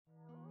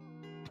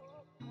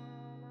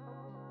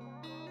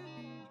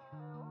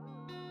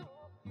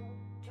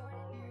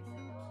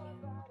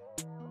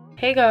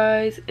Hey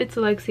guys, it's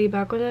Lexi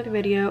back with another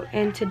video,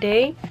 and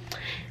today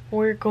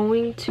we're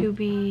going to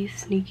be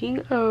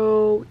sneaking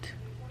out.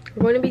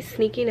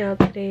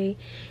 Today,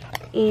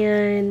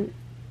 and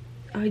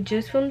I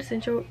just filmed this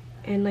intro,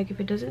 and like if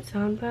it doesn't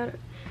sound bad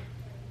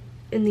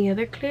in the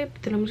other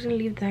clip, then I'm just gonna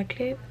leave that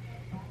clip.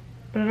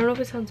 But I don't know if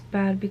it sounds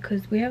bad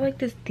because we have like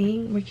this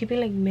thing, we're keeping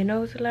like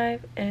minnows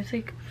alive, and it's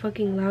like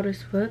fucking loud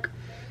as fuck.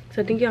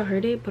 So I think y'all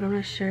heard it, but I'm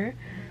not sure.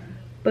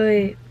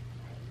 But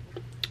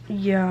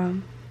yeah,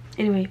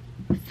 anyway,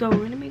 so we're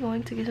gonna be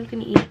going to get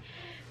something to eat.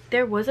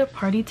 There was a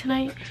party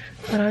tonight,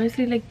 but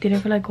honestly like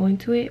didn't feel like going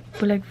to it.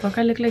 But like fuck,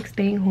 I look like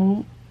staying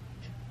home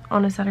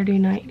on a Saturday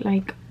night.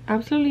 Like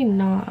absolutely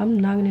not, I'm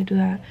not gonna do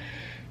that.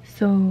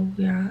 So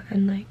yeah,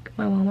 and like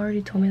my mom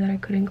already told me that I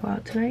couldn't go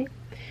out tonight,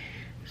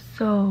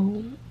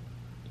 so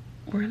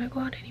we're gonna go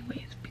out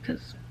anyways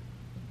because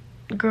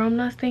girl, I'm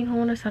not staying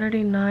home on a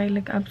Saturday night.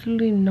 Like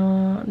absolutely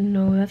not.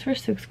 No, that's for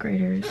 6th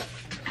graders.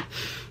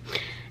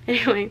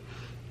 Anyway,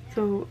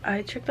 so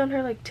I checked on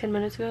her like 10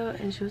 minutes ago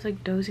and she was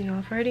like dozing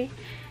off already.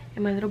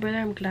 And my little brother,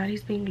 I'm glad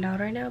he's being loud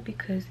right now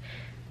because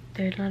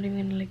they're not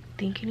even gonna like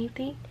think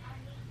anything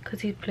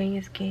because he's playing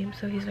his game,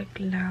 so he's like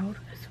loud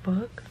as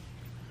fuck.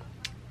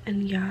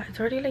 And yeah, it's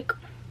already like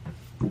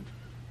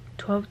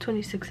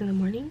 12:26 in the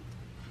morning.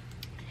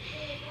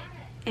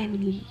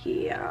 And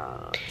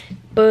yeah,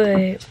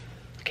 but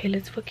okay,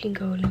 let's fucking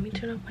go. Let me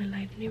turn off my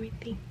light and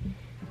everything.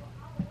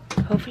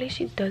 Hopefully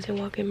she doesn't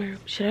walk in my room.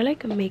 Should I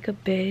like make a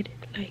bed?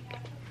 Like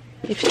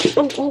if she,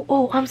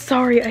 oh, I'm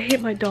sorry, I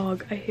hit my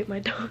dog.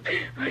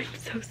 I'm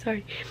so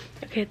sorry.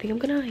 Okay, I think I'm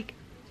gonna like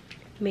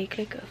make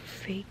like a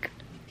fake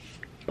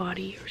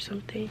body or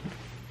something.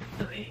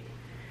 Okay,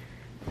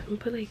 I'm gonna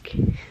put like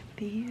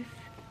these.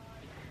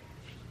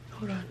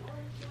 Hold on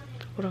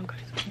guys,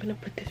 I'm gonna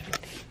put this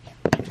right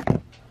there.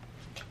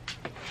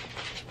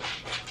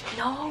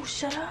 No,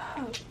 shut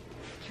up,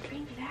 you're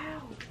being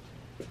loud.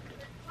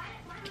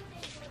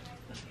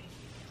 Okay,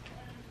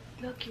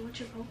 look, you want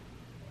your phone?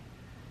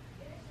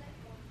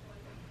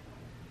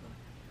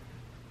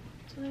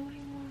 So then what do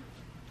you want?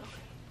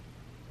 Okay.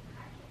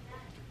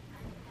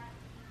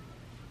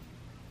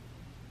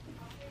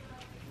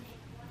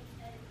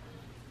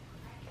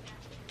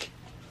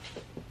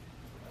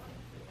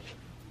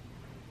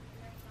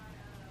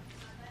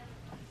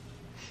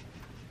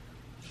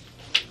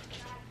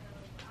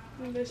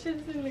 This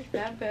shit doesn't look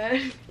that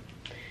bad.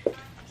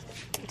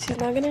 She's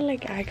not gonna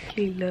like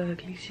actually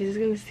look. Like, she's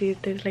gonna see if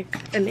there's like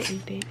an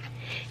anything.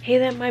 Hey,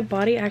 that my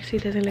body actually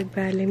doesn't look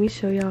bad. Let me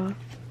show y'all.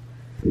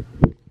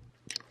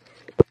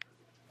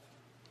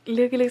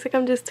 Look, it looks like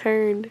I'm just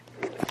turned.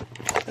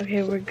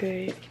 Okay, we're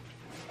good.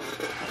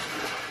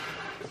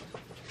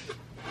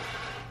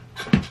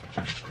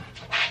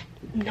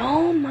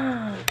 No,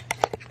 ma.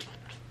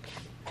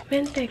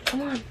 Vente,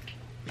 come on.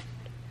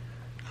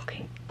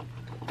 Okay,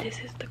 this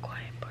is the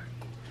quiet part.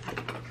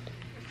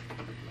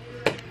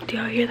 Do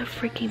y'all hear the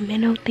freaking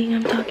minnow thing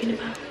I'm talking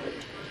about?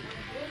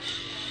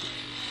 Shh.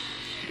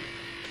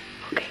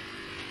 Okay.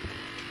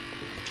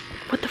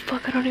 What the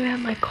fuck? I don't even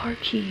have my car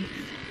keys.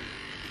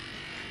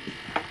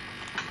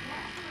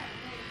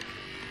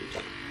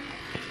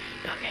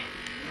 Okay.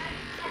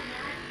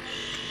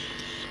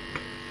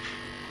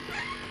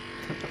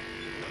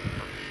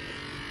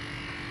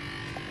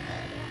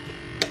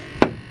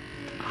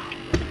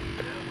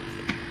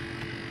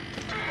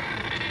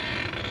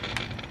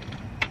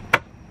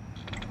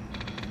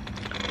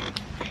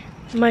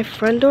 My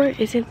front door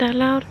isn't that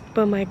loud,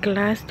 but my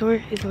glass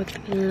door is what's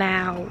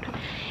loud.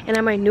 And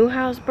at my new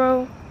house,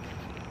 bro,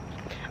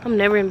 I'm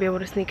never gonna be able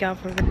to sneak out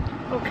from it.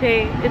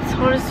 Okay, it's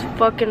hot as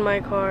fuck in my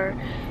car.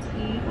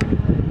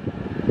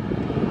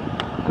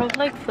 I was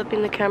like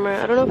flipping the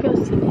camera. I don't know if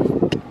y'all see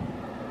it.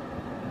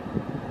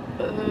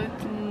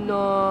 It's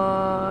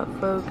not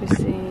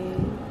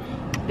focusing.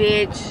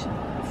 Bitch,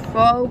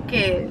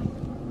 focus.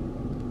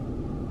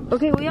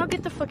 Okay, well y'all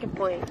get the fucking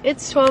point.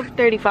 It's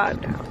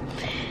 12:35 now.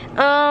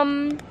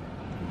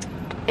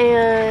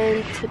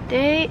 And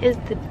today is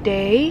the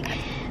day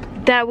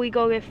that we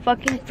go get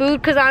fucking food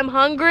because I'm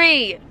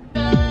hungry.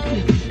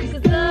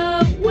 Because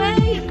the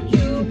way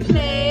you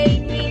play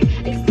me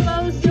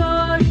expose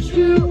your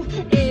true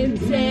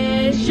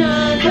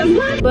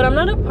intention. But I'm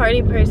not a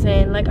party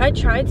person. Like I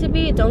try to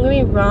be, don't get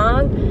me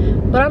wrong,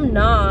 but I'm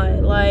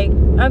not. Like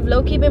I've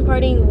low-key been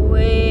partying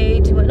way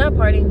too much. Not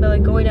partying, but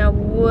like going out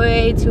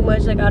way too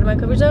much, like out of my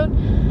comfort zone.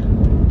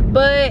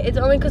 But it's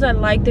only because I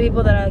like the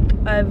people that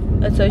I've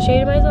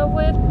associated myself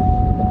with.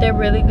 They're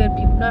really good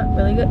people. Not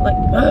really good, like,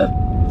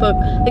 fuck.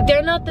 Like,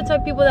 they're not the type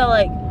of people that,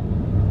 like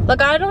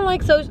I don't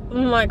like oh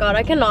my god,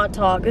 I cannot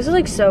talk. This is,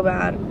 like, so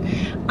bad.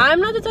 I'm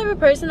not the type of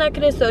person that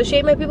can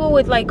associate my people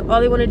with, like, all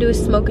they want to do is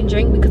smoke and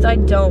drink, because I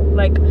don't.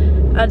 Like,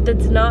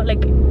 that's not,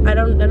 like, I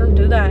don't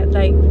do that.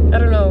 Like, I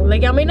don't know.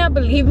 Like, y'all may not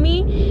believe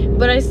me,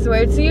 but I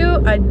swear to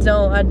you, I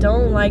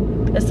don't like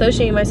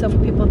associating myself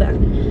with people that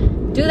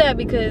do that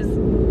because,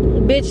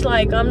 bitch,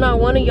 like, I'm not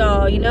one of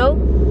y'all, you know?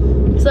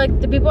 It's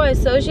like the people I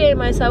associate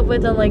myself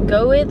with and like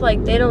go with,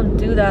 like they don't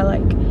do that.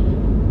 Like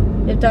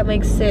if that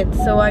makes sense.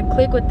 So I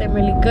click with them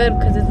really good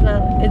because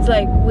it's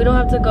like we don't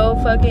have to go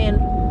fucking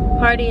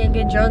party and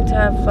get drunk to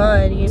have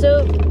fun, you know?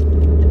 So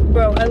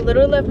bro, I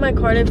literally left my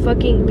card at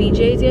fucking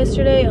BJ's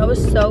yesterday. I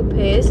was so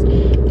pissed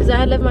because I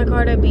had left my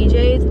card at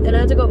BJ's and I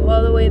had to go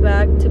all the way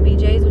back to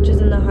BJ's, which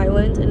is in the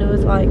Highlands, and it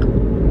was like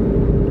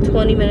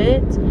 20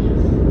 minutes.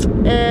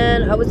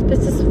 And I was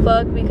pissed as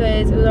fuck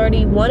because it was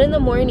already 1 in the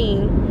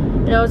morning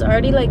and I was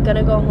already like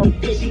gonna go home.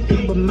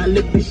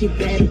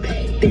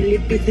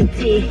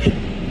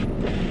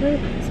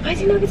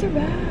 Spicy nuggets are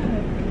back.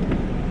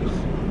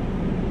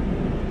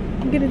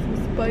 I'm getting some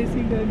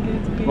spicy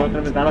nuggets, bitch. What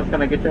McDonald's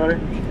can I get you order?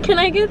 Can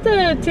I get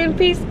the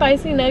 10-piece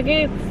spicy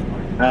nuggets?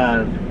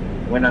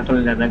 We're not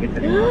selling the nuggets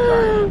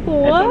anymore.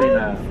 What? It's only in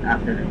the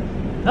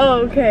afternoon.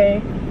 Oh,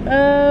 okay.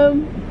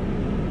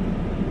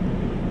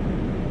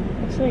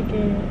 What should I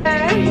get?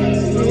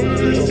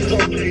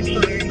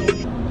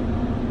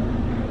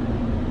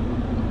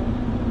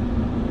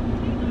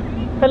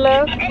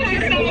 Hello?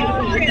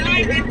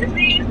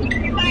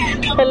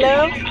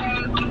 Hello?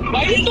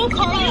 Why are you still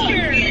calling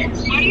her?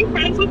 Why are you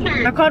friends with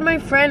her? I called my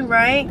friend,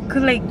 right?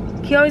 Cause like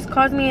he always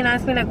calls me and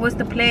asks me like what's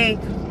the play.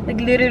 Like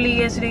literally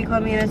yesterday he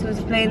called me and asked me what's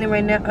the play, and then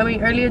right now, I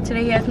mean earlier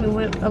today he asked me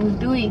what I was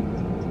doing.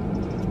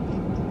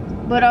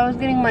 But I was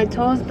getting my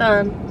toes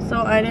done,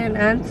 so I didn't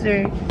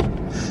answer.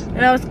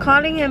 And I was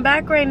calling him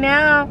back right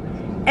now,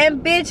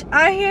 and bitch,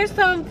 I hear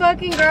some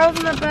fucking girls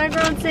in the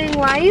background saying,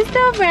 why are you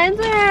still friends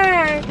with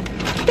her?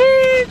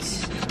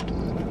 Bitch!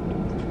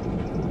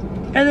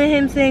 And then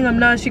him saying I'm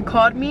not, she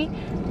called me.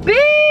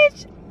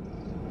 Bitch!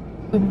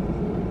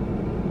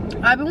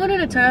 I've been wanting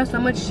to tell her so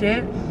much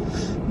shit,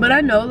 but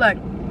I know like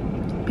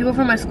people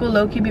from my school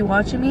low-key be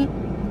watching me,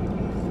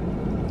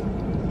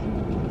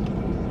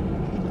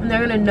 and they're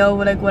gonna know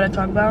what I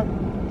talk about,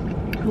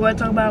 who I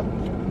talk about.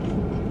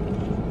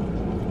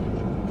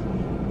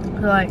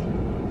 Like,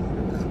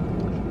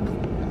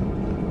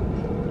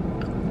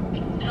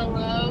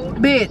 Hello?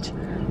 bitch.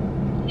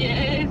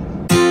 Yes.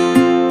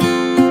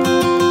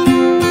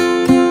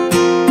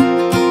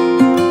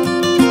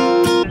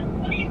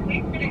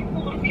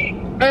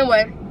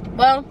 Anyway,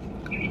 well,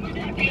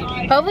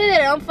 hopefully they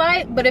don't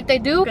fight, but if they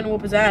do, I'm gonna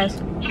whoop his ass.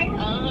 And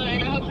I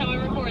hope someone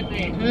records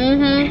it.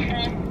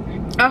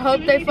 I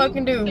hope they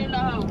fucking do.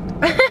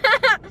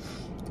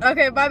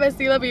 Okay, bye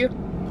bestie, love you.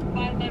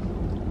 Bye.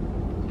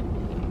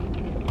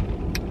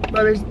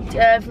 Bro, there's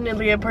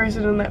definitely a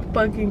person in that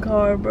fucking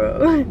car,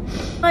 bro.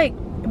 Like,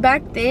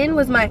 back then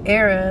was my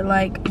era.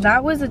 Like,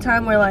 that was the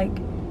time where, like,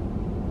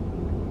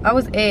 I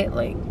was it,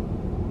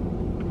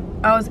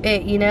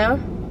 you know?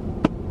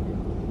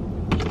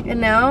 And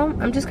now,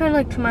 I'm just kind of,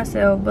 like, to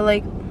myself. But,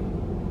 like,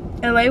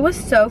 LA was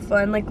so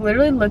fun. Like,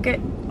 literally look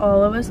at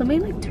all of us. Let me,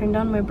 like, turn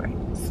down my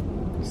brightness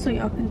so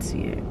y'all can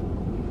see it.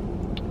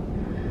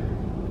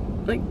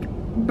 Like,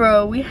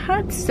 bro, we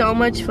had so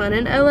much fun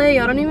in LA.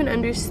 Y'all don't even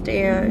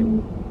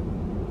understand.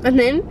 And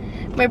then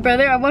my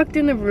brother, I walked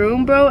in the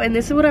room, bro, and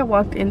this is what I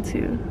walked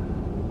into.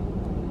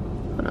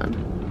 Hold on.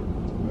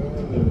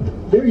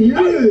 They're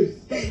yours.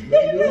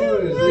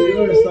 They're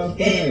yours. Stop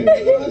playing.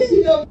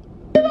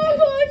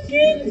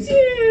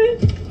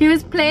 He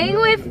was playing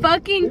with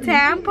fucking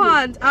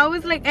tampons. I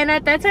was like, and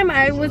at that time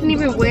I wasn't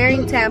even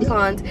wearing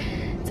tampons.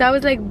 So I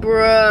was like,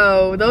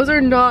 bro, those are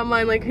not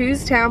mine. Like,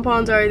 whose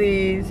tampons are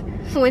these?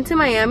 I went to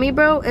Miami,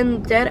 bro,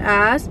 and dead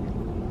ass,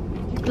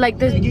 like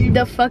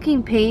the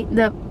fucking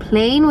the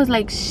plane was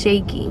like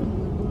shaking.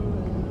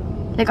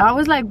 Like, I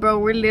was like, bro,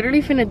 we're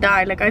literally finna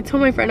die. Like, I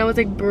told my friend, I was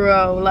like,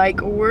 bro,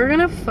 like, we're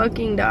gonna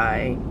fucking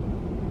die.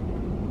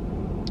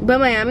 But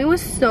Miami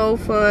was so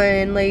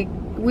fun. Like,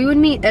 we would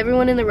meet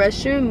everyone in the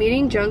restroom,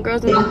 meeting drunk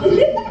girls and I'm not doing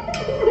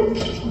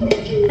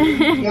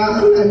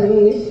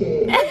this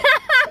shit.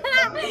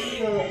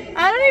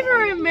 I don't even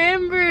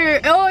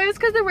remember. Oh, it was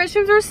because the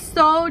restrooms were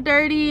so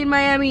dirty in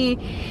Miami.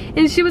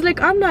 And she was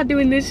like, I'm not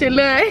doing this shit.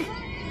 Like,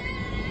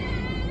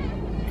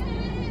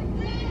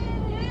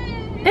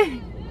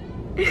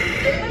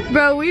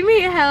 bro, we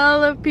meet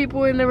hell of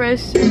people in the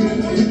restroom.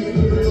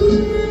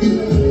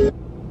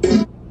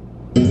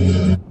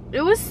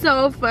 It was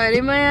so fun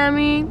in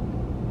Miami.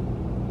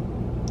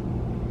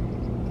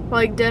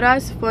 Like, dead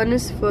ass fun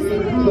as fuck.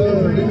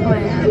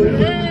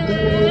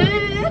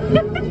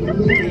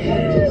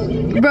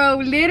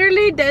 Bro,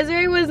 literally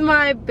Desiree was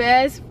my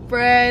best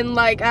friend.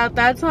 Like, at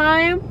that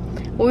time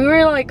we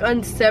were like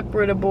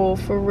inseparable,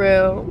 for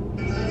real.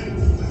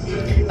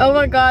 Oh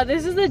my god,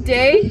 this is the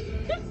day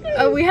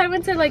we had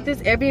went to like this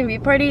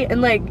Airbnb party,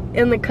 and like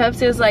in the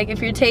cups it was like,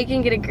 if you're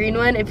taken, get a green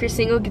one, if you're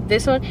single, get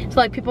this one. So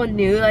like people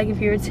knew like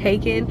if you were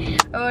taken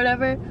or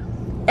whatever.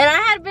 And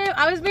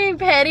I was being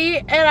petty,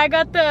 and I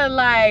got the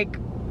like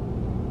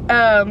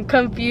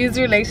confused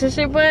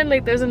relationship one.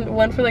 Like, there's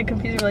one for like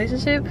confused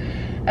relationship.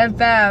 And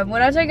fam,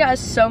 when I tell you I got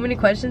so many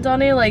questions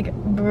on it, like,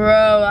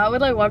 bro, I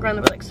would like walk around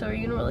and be like, so are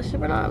you in a relationship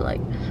or not? I'm like,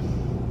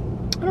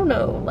 I don't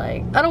know,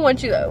 like, I don't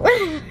want you though.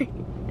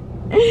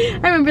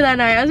 I remember that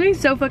night I was being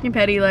so fucking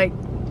petty, like,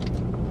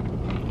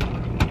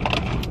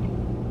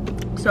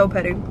 so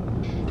petty.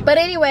 But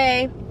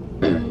anyway,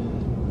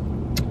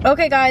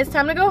 Okay guys,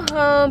 time to go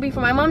home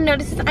before my mom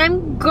notices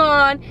I'm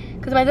gone,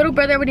 because my little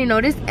brother already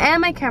noticed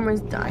and my camera's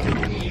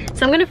dying.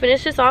 So I'm gonna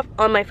finish this off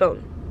on my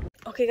phone.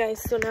 Okay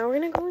guys, so now we're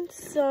gonna go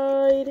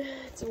inside.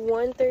 It's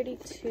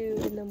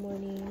 1:32 in the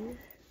morning.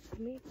 Let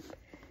me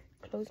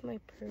close my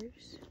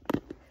purse.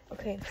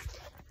 Okay,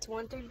 it's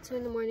 1:32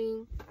 in the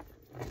morning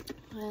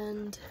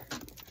and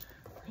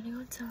we're gonna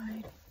go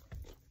inside.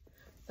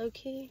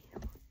 Okay.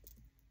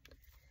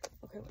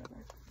 Okay,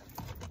 whatever.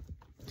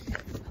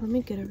 Let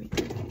me get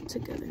everything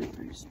together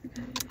first,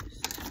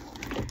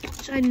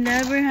 because I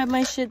never have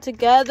my shit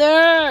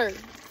together.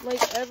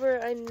 Like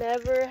ever, I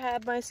never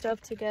have my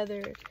stuff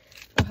together.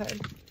 Okay.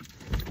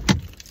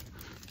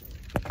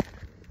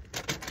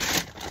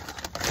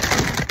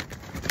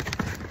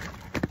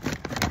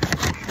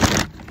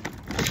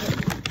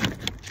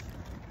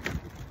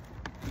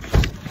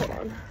 Hold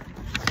on.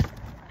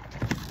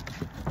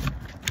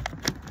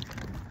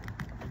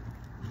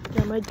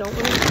 Damn, I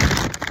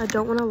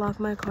don't want to lock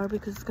my car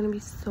because it's gonna be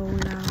so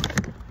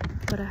loud,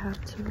 but I have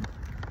to.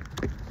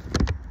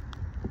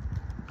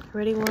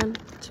 Ready? 1,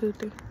 2,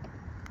 3.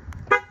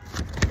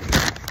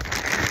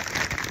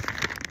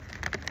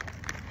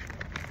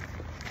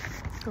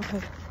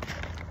 Okay.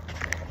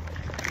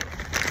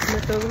 I'm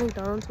gonna throw the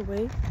McDonald's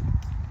away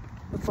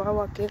before I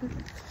walk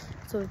in,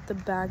 so that the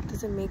bag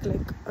doesn't make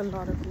like a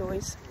lot of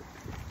noise.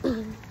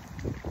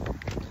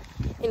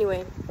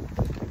 Anyway,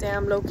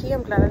 damn, low-key,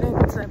 I'm glad I didn't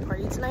go to that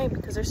party tonight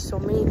because there's so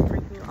many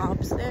freaking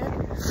ops there.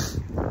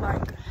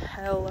 Like,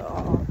 hella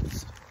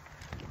ops.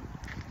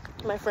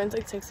 My friends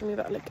like texting me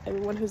about like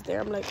everyone who's there.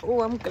 I'm like,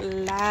 oh, I'm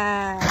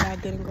glad I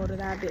didn't go to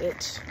that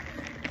bitch.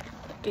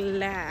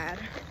 Glad.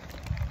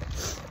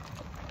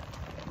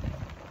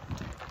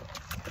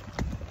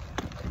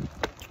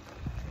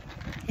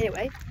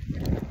 Anyway.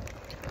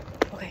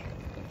 Okay.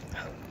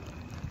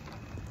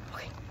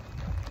 Okay.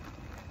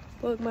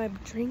 But my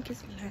drink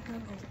is loud.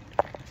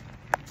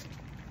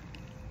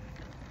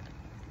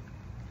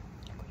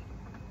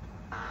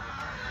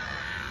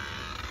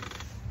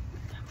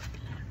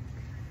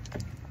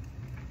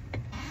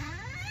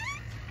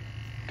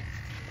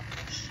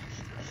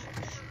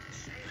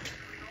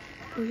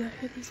 Oh, y'all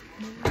hear this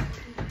noise?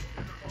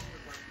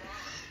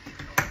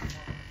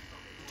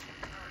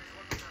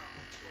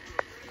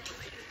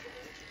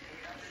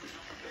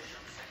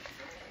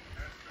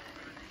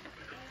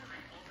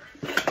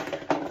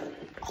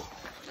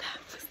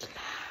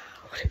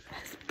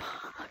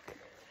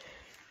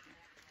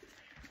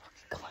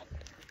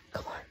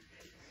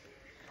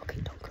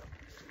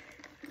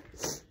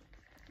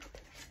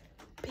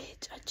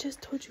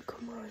 Just told you,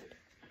 come on.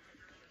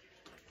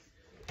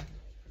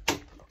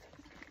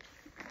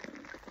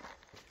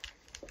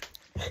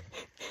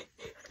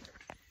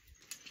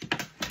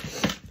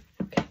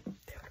 Okay,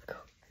 there we go.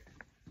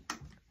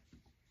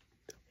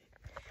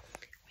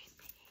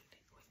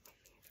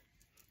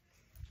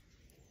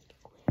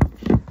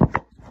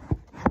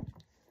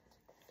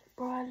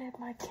 Bro, I left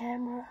my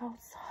camera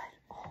outside.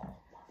 Oh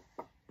my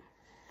god.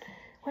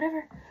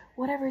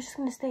 Whatever, it's just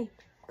gonna stay.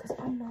 Because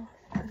I'm not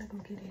gonna go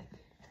get it.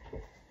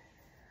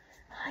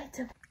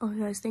 Okay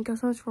guys, thank you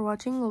so much for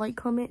watching. Like,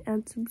 comment,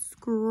 and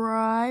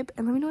subscribe,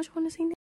 and let me know what you want to see next.